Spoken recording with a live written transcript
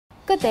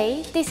Good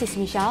day, this is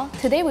Michelle.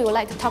 Today we would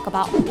like to talk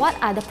about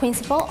what are the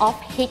principles of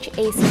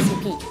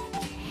HACCP.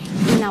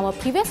 In our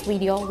previous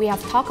video, we have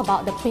talked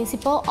about the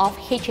principle of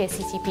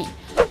HACCP.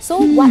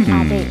 So what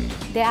are they?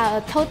 There are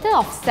a total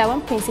of 7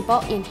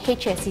 principles in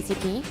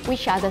HACCP,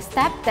 which are the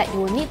steps that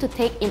you will need to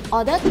take in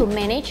order to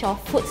manage your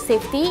food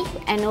safety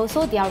and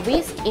also their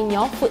risk in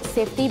your food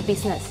safety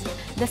business.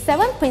 The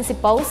 7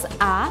 principles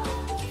are: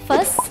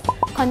 first,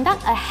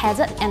 conduct a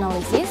hazard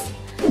analysis.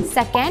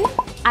 Second,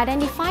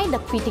 identify the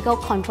critical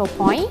control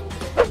point.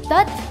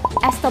 Third,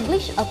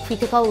 establish a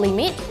critical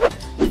limit.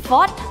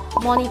 Fourth,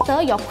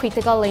 monitor your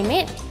critical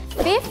limit.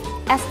 Fifth,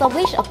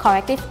 establish a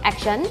corrective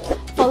action,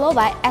 followed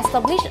by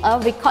establish a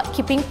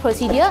record-keeping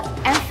procedure,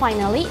 and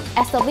finally,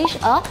 establish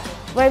a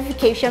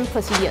verification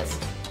procedures.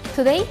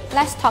 Today,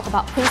 let's talk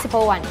about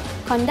Principle 1,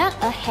 conduct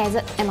a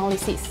hazard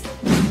analysis.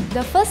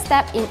 The first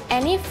step in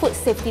any food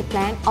safety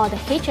plan or the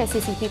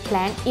HACCP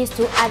plan is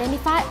to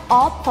identify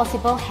all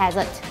possible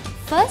hazards.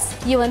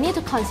 First, you will need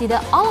to consider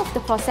all of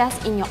the process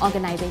in your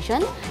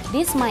organization.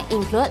 This might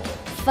include: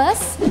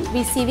 first,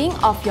 receiving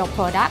of your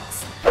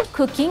products,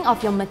 cooking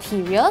of your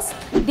materials,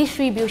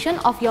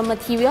 distribution of your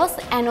materials,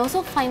 and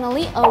also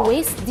finally a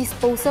waste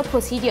disposal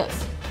procedures.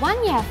 Once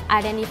you have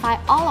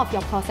identified all of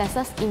your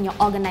processes in your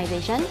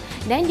organization,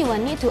 then you will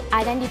need to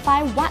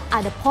identify what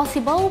are the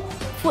possible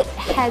food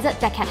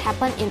hazards that can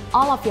happen in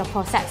all of your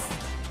process.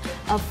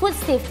 A food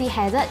safety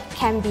hazard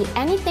can be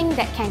anything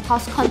that can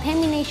cause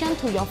contamination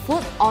to your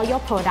food or your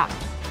product.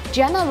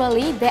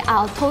 Generally, there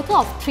are a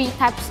total of 3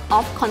 types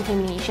of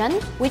contamination,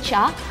 which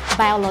are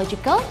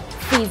biological,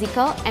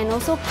 physical, and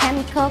also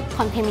chemical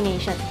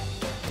contamination.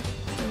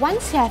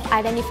 Once you have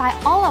identified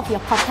all of your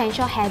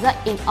potential hazards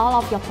in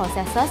all of your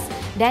processes,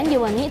 then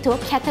you will need to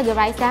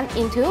categorize them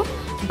into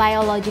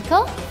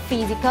biological,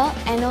 physical,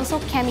 and also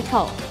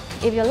chemical.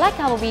 If you like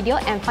our video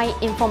and find it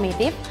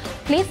informative,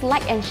 please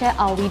like and share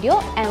our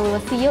video, and we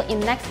will see you in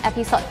next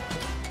episode.